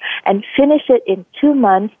timeline, and finish it in 2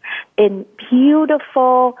 months in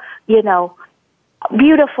beautiful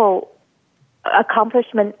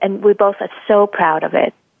accomplishment, and we both are so proud of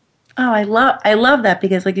it. Oh, I love that,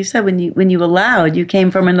 because like you said, when you allowed, you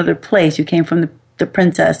came from another place. You came from the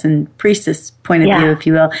princess and priestess point of view, if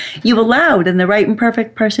you will. You allowed, and the right and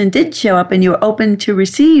perfect person did show up, and you were open to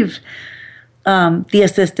receive the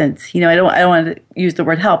assistance. I don't want to use the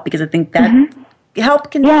word help, because I think that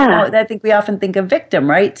help can. I think we often think of victim,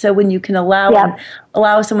 right? So when you can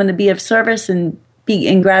allow someone to be of service and be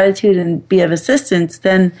in gratitude and be of assistance,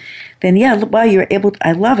 then you're able.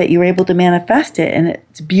 I love it. You're able to manifest it, and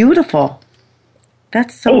it's beautiful.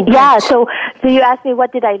 That's so rich. So you asked me,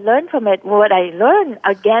 what did I learn from it? What I learned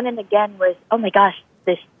again and again was, oh my gosh,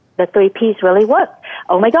 the three-piece really worked.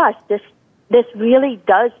 Oh my gosh, this really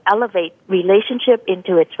does elevate relationship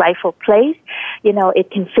into its rightful place.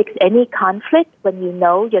 It can fix any conflict when you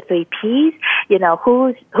know your three P's.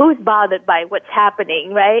 Who's bothered by what's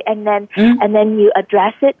happening, right? And then you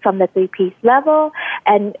address it from the three P's level,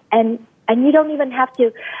 and you don't even have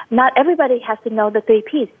to. Not everybody has to know the three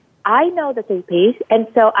P's. I know the three P's, and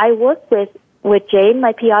so I work with Jane,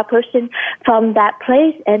 my PR person, from that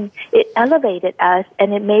place, and it elevated us,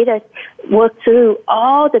 and it made us work through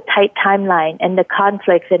all the tight timeline and the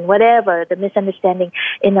conflicts and whatever, the misunderstanding,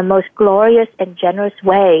 in the most glorious and generous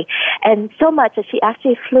way. And so much that she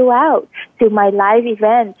actually flew out to my live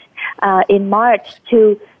event in March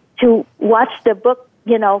to watch the book,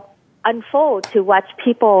 unfold, to watch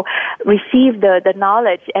people receive the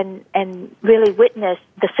knowledge and really witness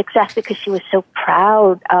the success, because she was so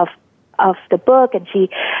proud of the book, and she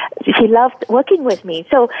loved working with me.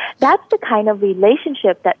 So that's the kind of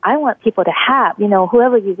relationship that I want people to have.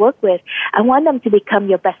 Whoever you work with, I want them to become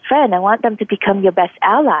your best friend. I want them to become your best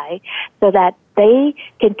ally, so that they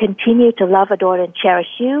can continue to love, adore, and cherish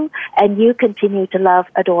you, and you continue to love,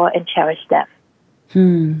 adore, and cherish them.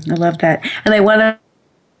 I love that. And I want to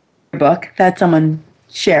book that someone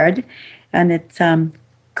shared, and it's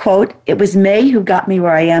quote, "It was May who got me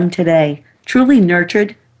where I am today, truly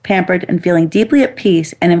nurtured, pampered, and feeling deeply at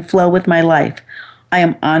peace and in flow with my life. I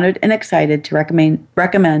am honored and excited to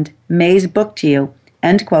recommend Mai's book to you,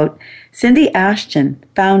 end quote. Cindy Ashton,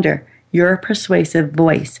 founder, Your Persuasive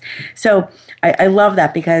Voice. So I love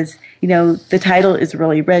that because, the title is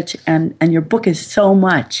really rich and your book is so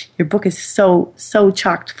much. Your book is so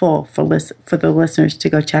chocked full for the listeners to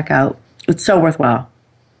go check out. It's so worthwhile.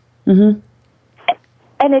 Mm-hmm.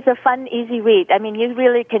 And it's a fun, easy read. I mean, you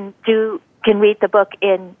really can read the book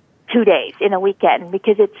in 2 days, in a weekend,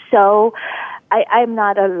 because it's so... I'm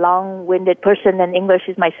not a long-winded person, and English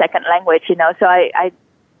is my second language, so I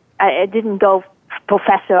didn't go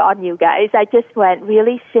professor on you guys. I just went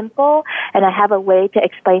really simple, and I have a way to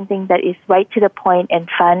explain things that is right to the point and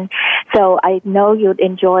fun. So I know you'd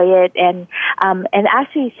enjoy it. And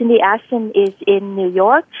actually, Cindy Ashton is in New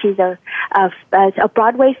York. She's a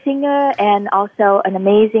Broadway singer and also an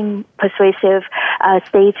amazing persuasive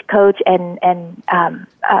stage coach and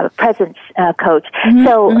presence coach. Mm-hmm,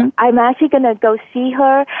 so I'm actually going to go see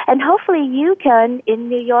her, and hopefully you can in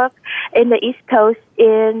New York, in the East Coast,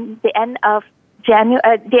 in the end of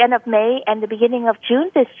the end of May and the beginning of June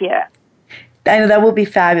this year. I know that will be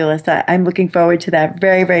fabulous. I'm looking forward to that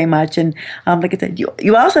very, very much. And like I said,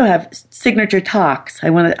 you also have signature talks. I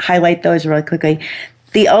want to highlight those really quickly.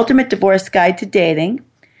 The Ultimate Divorce Guide to Dating.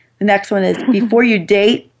 The next one is Before You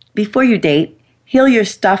Date, Heal Your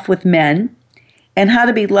Stuff with Men, and How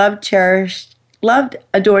to Be Loved,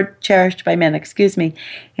 Adored, Cherished by Men.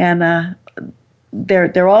 And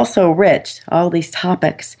they're all so rich, all these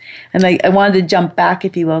topics. And I wanted to jump back,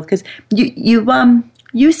 if you will, because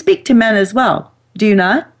you speak to men as well, do you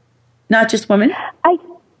not? Not just women?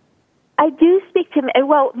 I do speak to men.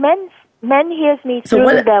 Well, men hears me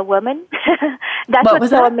through their women. That's what's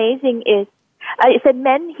so amazing is, I said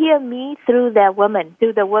men hear me through their women,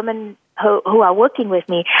 through the women who are working with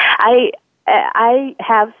me. I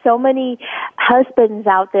have so many husbands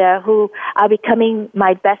out there who are becoming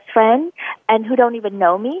my best friend and who don't even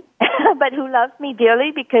know me, but who love me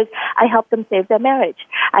dearly because I help them save their marriage.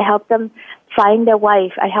 I help them find their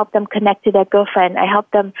wife. I help them connect to their girlfriend. I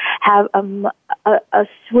help them have a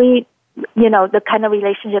sweet, the kind of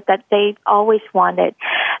relationship that they always wanted.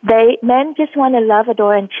 Men just want to love,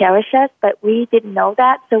 adore, and cherish us, but we didn't know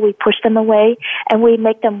that, so we push them away, and we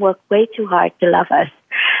make them work way too hard to love us.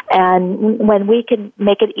 And when we can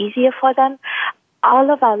make it easier for them,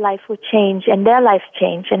 all of our life will change, and their lives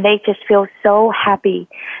change, and they just feel so happy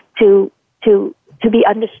to be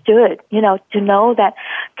understood, to know that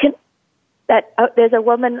there's a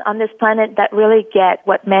woman on this planet that really get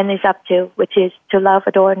what men is up to, which is to love,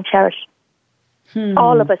 adore, and cherish.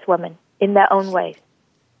 All of us women in their own ways.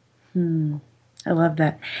 I love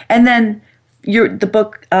that. And then the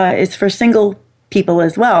book is for single people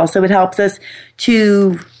as well, so it helps us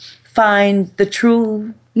to find the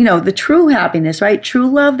true happiness, right? True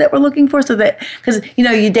love that we're looking for. So that, because,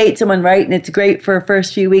 you date someone, right? And it's great for the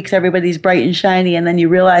first few weeks, everybody's bright and shiny. And then you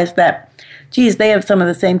realize that, geez, they have some of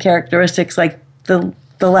the same characteristics like the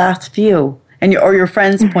last few. And your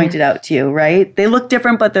friends pointed out to you, right? They look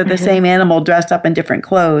different, but they're the same animal dressed up in different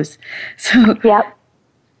clothes. So,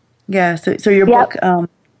 yeah. So your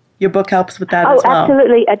book helps with that as well. Oh,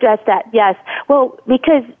 absolutely, address that. Yes. Well,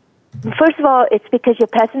 because first of all, it's because your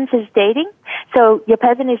presence is dating, so your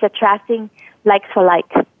presence is attracting likes for like.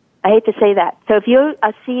 I hate to say that. So if you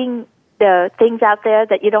are seeing the things out there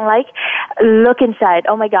that you don't like, look inside.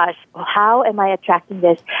 Oh my gosh, how am I attracting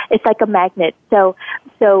this? It's like a magnet. So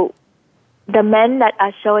the men that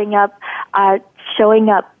are showing up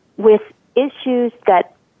with issues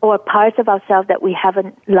or parts of ourselves that we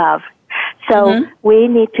haven't loved. So we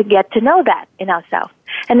need to get to know that in ourselves.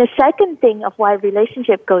 And the second thing of why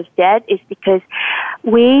relationship goes dead is because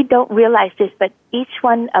we don't realize this, but each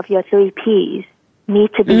one of your 3 Ps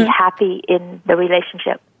need to be happy in the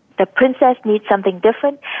relationship. The princess needs something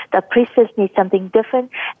different, the priestess needs something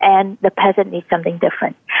different, and the peasant needs something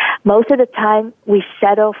different. Most of the time, we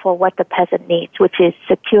settle for what the peasant needs, which is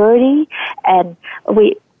security, and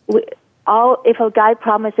if a guy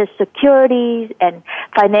promises securities and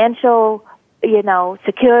financial,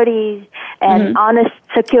 securities and honest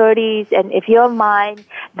securities, and if you're mine,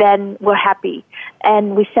 then we're happy.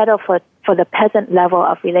 And we settle for the peasant level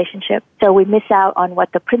of relationship. So we miss out on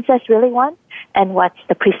what the princess really wants and what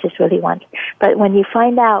the priestess really wants. But when you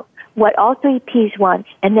find out what all 3 Ps want,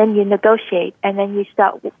 and then you negotiate, and then you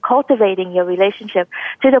start cultivating your relationship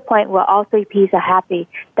to the point where all 3 Ps are happy,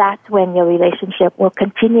 that's when your relationship will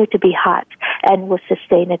continue to be hot and will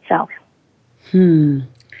sustain itself.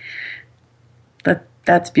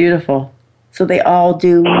 That's beautiful. So they all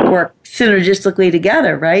do work synergistically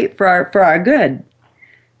together, right? For our good.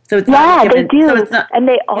 So it's they do, so it's not, and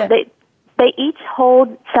they they each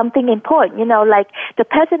hold something important. You know, like the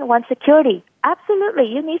peasant wants security. Absolutely,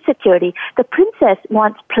 you need security. The princess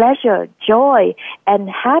wants pleasure, joy, and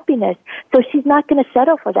happiness. So she's not going to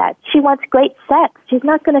settle for that. She wants great sex. She's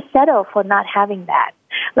not going to settle for not having that,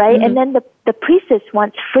 right? Mm-hmm. And then the priestess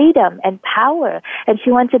wants freedom and power, and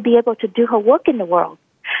she wants to be able to do her work in the world.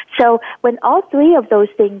 So when all three of those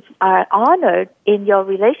things are honored in your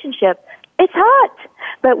relationship, it's hot.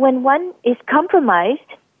 But when one is compromised,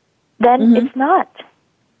 then it's not.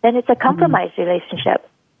 Then it's a compromised relationship.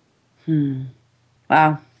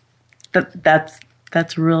 Wow.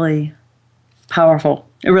 That's really powerful.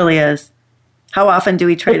 It really is. How often do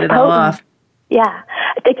we trade it all off? Yeah,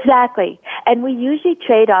 exactly. And we usually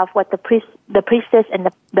trade off what the priestess and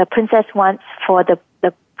the princess wants for the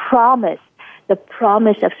promise of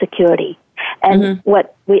security. And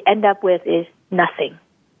what we end up with is nothing.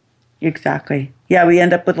 Exactly. Yeah, we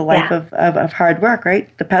end up with a life of hard work, right?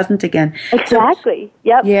 The peasant again. Exactly.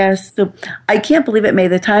 Yep. Yes. So I can't believe it, May.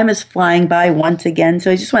 The time is flying by once again. So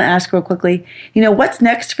I just want to ask real quickly, what's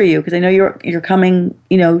next for you? Because I know you're coming,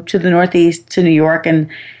 to the Northeast, to New York and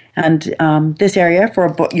this area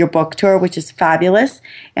for your book tour, which is fabulous.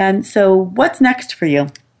 And so what's next for you?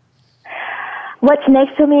 What's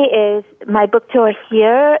next for me is my book tour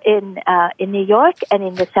here in New York and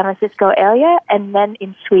in the San Francisco area, and then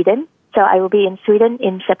in Sweden. So I will be in Sweden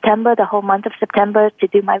in September, the whole month of September, to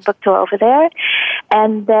do my book tour over there.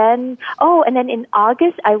 And then in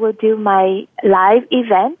August, I will do my live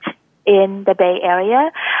event in the Bay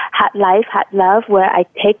Area, Hot Life, Hot Love, where I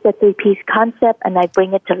take the 3-piece concept and I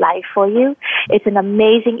bring it to life for you. It's an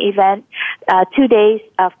amazing event, 2 days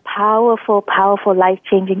of powerful, powerful,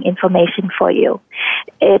 life-changing information for you.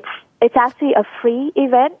 It's actually a free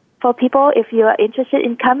event for people if you are interested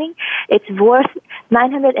in coming. It's worth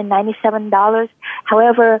 $997.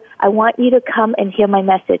 However, I want you to come and hear my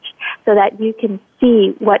message so that you can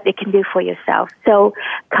see what it can do for yourself. So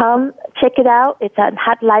come check it out. It's at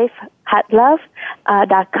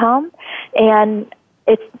hotlifehotlove.com, and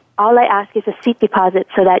it's all I ask is a seat deposit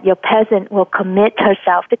so that your peasant will commit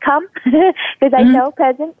herself to come. Because I know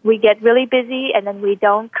peasants, we get really busy and then we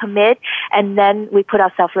don't commit and then we put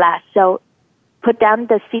ourselves last. So put down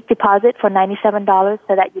the seat deposit for $97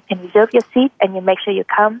 so that you can reserve your seat and you make sure you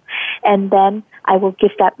come. And then I will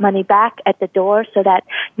give that money back at the door so that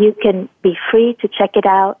you can be free to check it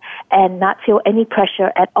out and not feel any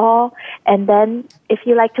pressure at all. And then if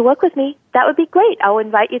you like to work with me, that would be great. I will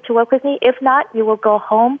invite you to work with me. If not, you will go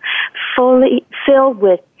home fully filled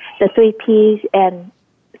with the 3 Ps and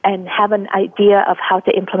have an idea of how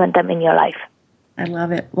to implement them in your life. I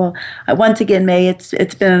love it. Well, once again, May,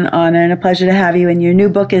 it's been an honor and a pleasure to have you. And your new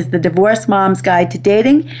book is The Divorced Mom's Guide to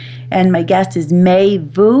Dating. And my guest is Mai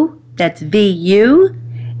Vu. That's VU.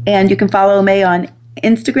 And you can follow May on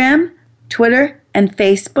Instagram, Twitter, and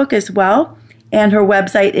Facebook as well. And her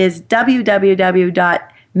website is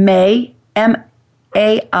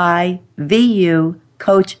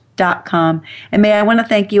www.maivucoach.com. And May, I want to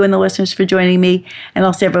thank you and the listeners for joining me. And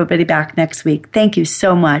I'll see everybody back next week. Thank you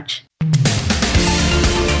so much.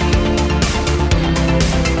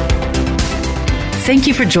 Thank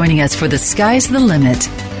you for joining us for The Sky's the Limit.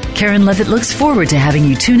 Karen Levitt looks forward to having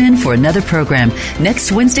you tune in for another program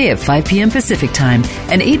next Wednesday at 5 p.m. Pacific Time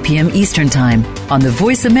and 8 p.m. Eastern Time on the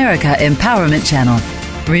Voice America Empowerment Channel.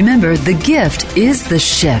 Remember, the gift is the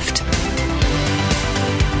shift.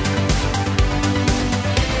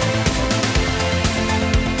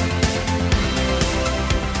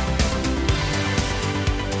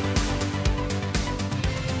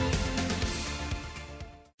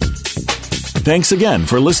 Thanks again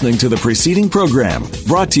for listening to the preceding program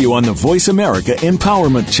brought to you on the Voice America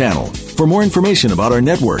Empowerment Channel. For more information about our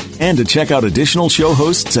network and to check out additional show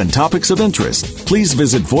hosts and topics of interest, please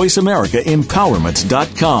visit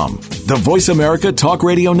voiceamericaempowerment.com. The Voice America Talk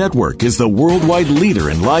Radio Network is the worldwide leader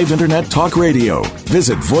in live Internet talk radio.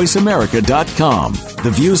 Visit voiceamerica.com.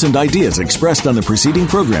 The views and ideas expressed on the preceding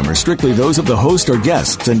program are strictly those of the host or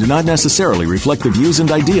guests and do not necessarily reflect the views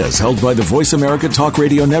and ideas held by the Voice America Talk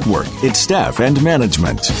Radio Network, its staff, and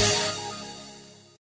management.